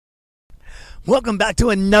Welcome back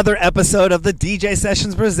to another episode of the DJ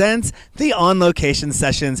Sessions Presents the On Location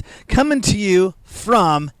Sessions, coming to you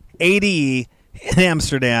from ADE in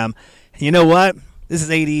Amsterdam. And you know what? This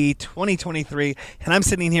is ADE 2023, and I'm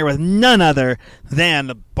sitting here with none other than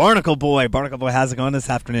the Barnacle Boy. Barnacle Boy, how's it going this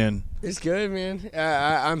afternoon? It's good, man.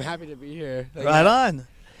 I'm happy to be here. Right on.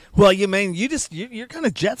 Well, you're kind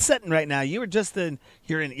of jet setting right now. You're in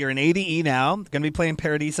ADE now. Going to be playing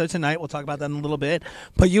Paradiso tonight. We'll talk about that in a little bit.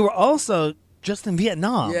 But you were also just in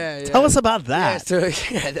Vietnam. Yeah. Tell us about that.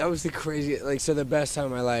 That was the the best time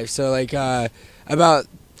of my life. So about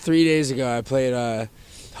 3 days ago, I played Ho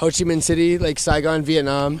Chi Minh City, Saigon,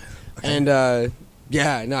 Vietnam, okay. And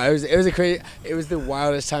it was the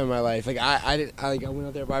wildest time of my life. I went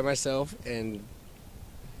out there by myself, and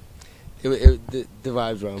the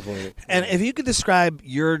vibes were on point. And if you could describe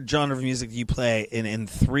your genre of music you play in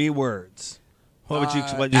 3 words. What would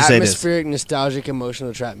you say? Atmospheric, nostalgic,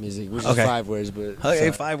 emotional trap music, which is 5 words, but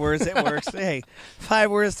okay, 5 words, it works. Hey,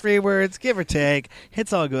 5 words, 3 words, give or take,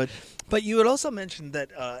 it's all good. But you had also mentioned that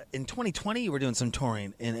in 2020 you were doing some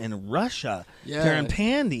touring in Russia. Yeah, there in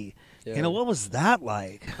Pandy. Yeah. What was that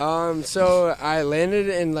like? So I landed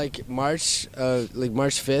in March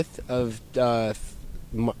 5th of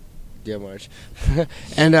March,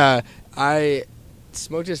 and I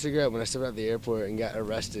smoked a cigarette when I stepped out of the airport and got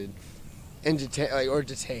arrested. And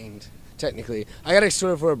detained, technically. I got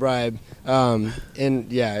extorted for a bribe,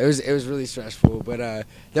 and yeah, it was really stressful. But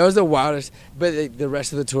that was the wildest. But the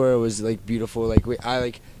rest of the tour was beautiful.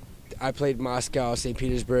 I played Moscow, St.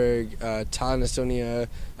 Petersburg, Tallinn, Estonia,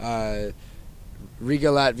 Riga,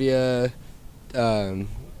 Latvia, and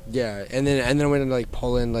then I went into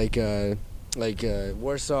Poland,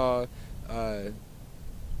 Warsaw,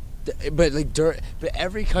 but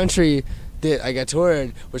every country that I got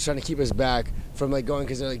toured was trying to keep us back from going,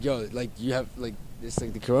 because they're you have this the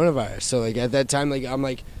coronavirus. So at that time I'm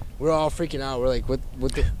we're all freaking out. We're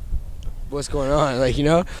what's going on? And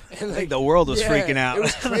the world was freaking out. It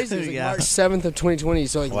was crazy. It was March 7th of 2020.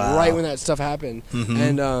 So wow. Right when that stuff happened. Mm-hmm.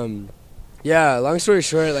 And long story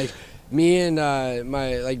short, me and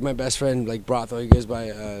my best friend Brothel, he goes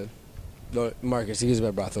by Marcus, he goes by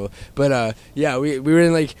Brothel. But we were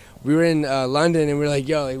in London, and we were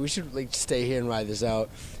we should stay here and ride this out.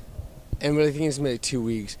 And we're thinking it's gonna be 2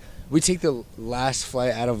 weeks. We take the last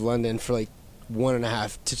flight out of London for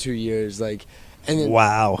 1.5 to 2 years, and then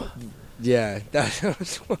wow. Yeah, that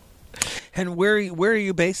was. And where are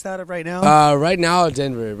you based out of right now? Right now,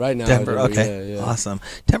 Denver. Denver. Okay, yeah. Awesome.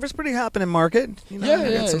 Denver's pretty happening market.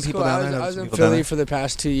 Yeah. Some people cool. down there. I was in Philly for the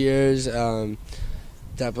past 2 years.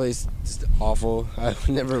 That place is awful. I would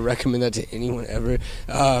never recommend that to anyone ever.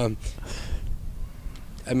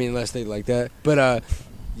 Unless they like that. But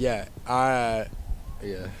yeah.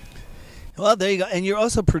 Well, there you go. And you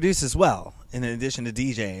also produce as well, in addition to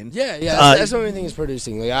DJing. Yeah. That's the only thing is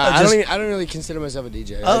producing. I don't really consider myself a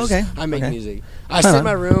DJ. Okay. I make music. I sit in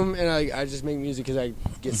my room and I just make music because I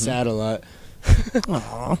get sad a lot.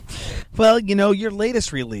 Aww. Well, your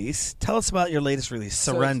latest release. Tell us about your latest release,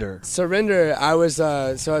 Surrender. Surrender. I was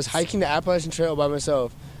hiking the Appalachian Trail by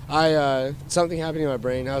myself. Something happened in my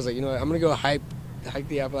brain. I was like, I'm gonna go hike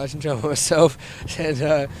the Appalachian Trail by myself,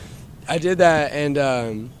 and I did that.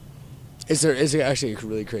 And it's actually a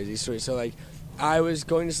really crazy story. So I was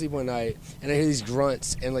going to sleep one night, and I hear these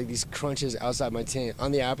grunts and these crunches outside my tent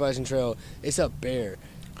on the Appalachian Trail. It's a bear.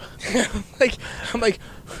 I'm like,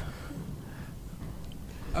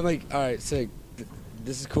 all right, sick.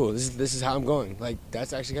 This is cool. This is how I'm going.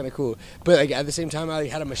 That's actually kind of cool. But at the same time, I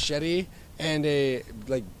had a machete and a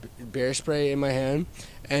bear spray in my hand,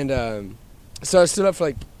 and so I stood up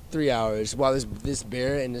for 3 hours while this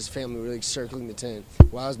bear and his family were circling the tent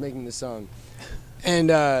while I was making the song, and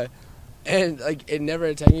it never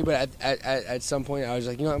attacked me. But at some point, I was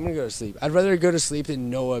I'm gonna go to sleep. I'd rather go to sleep than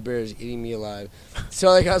know a bear is eating me alive. So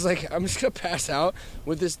I was I'm just gonna pass out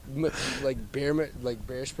with this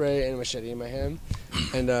bear spray and a machete in my hand,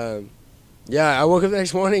 and I woke up the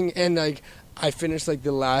next morning and I finished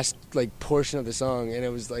the last portion of the song, and it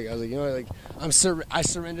was I was I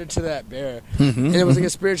surrendered to that bear, and it was a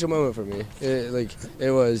spiritual moment for me.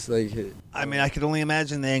 It was I could only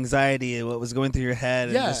imagine the anxiety of what was going through your head,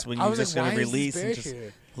 and just when you were just going to release and just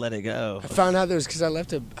let it go. I found out that it was because I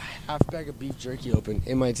left a half bag of beef jerky open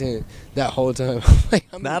in my tent that whole time.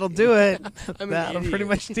 That'll do it. That'll pretty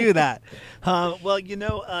much do that. Well,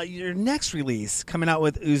 your next release coming out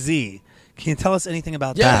with Uzi. Can you tell us anything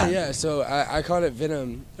about that? Yeah. So I called it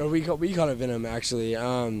Venom, or we called it Venom actually.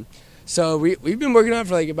 So we've been working on it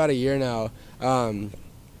for about a year now,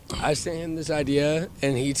 I sent him this idea,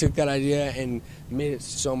 and he took that idea and made it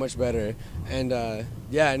so much better. And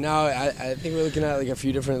yeah, now I think we're looking at like a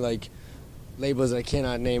few different like labels that I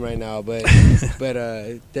cannot name right now, but I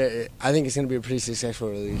think it's gonna be a pretty successful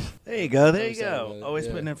release. There you go. There you go. Always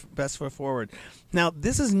putting the best foot forward. Now,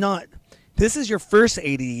 this is your first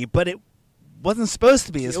ADE, but it wasn't supposed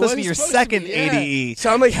to be. It's supposed to be your second ADE.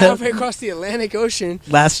 So I'm like halfway across the Atlantic Ocean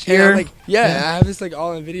last year. Like, I have this like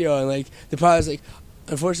all in video, and like the problem is like,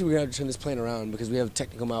 unfortunately, we're gonna have to turn this plane around because we have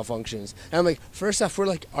technical malfunctions. And I'm like, first off, we're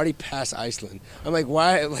like already past Iceland. I'm like,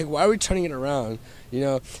 why are we turning it around? You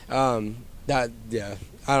know, I don't know.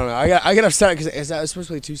 I got upset because I was supposed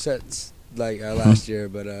to play 2 sets like last year,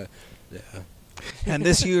 but yeah. And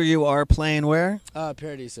this year you are playing where?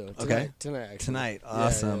 Paradiso. Tonight. Actually. Tonight.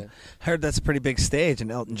 Awesome. Yeah. I heard that's a pretty big stage,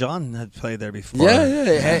 and Elton John had played there before.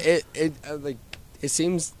 Yeah. It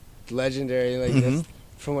seems legendary. Like that's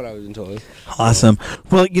from what I was told. Awesome.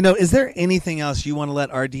 Well, is there anything else you want to let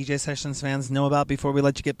our DJ Sessions fans know about before we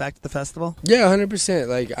let you get back to the festival? Yeah, 100%.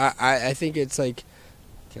 Like I think it's like,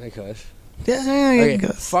 can I cuss? Yeah. Okay.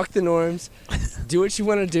 Fuck the norms. Do what you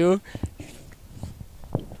want to do.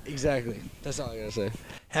 Exactly. That's all I gotta say.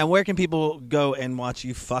 And where can people go and watch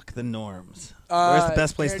you fuck the norms? Where's the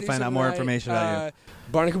best place to find out more information about you?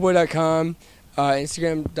 Barnacleboy.com,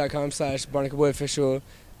 Instagram.com/BarnacleBoyOfficial.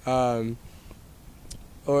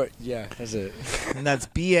 That's it. And that's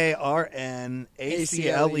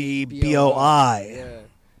BarnacleBoi. Yeah.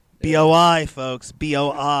 BOI, folks.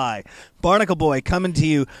 BOI. Barnacle Boy coming to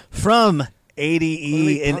you from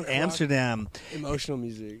ADE in Amsterdam. Emotional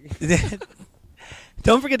music.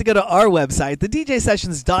 Don't forget to go to our website,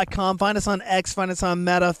 thedjsessions.com. Find us on X, find us on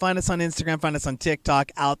Meta, find us on Instagram, find us on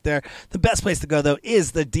TikTok out there. The best place to go, though,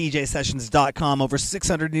 is thedjsessions.com. Over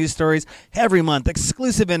 600 news stories every month,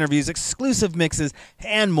 exclusive interviews, exclusive mixes,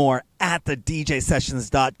 and more at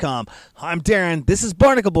thedjsessions.com. I'm Darren. This is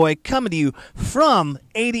Barnacle Boy coming to you from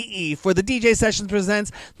ADE for the DJ Sessions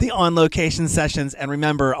Presents the On Location Sessions. And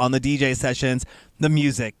remember, on the DJ Sessions, the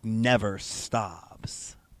music never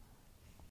stops.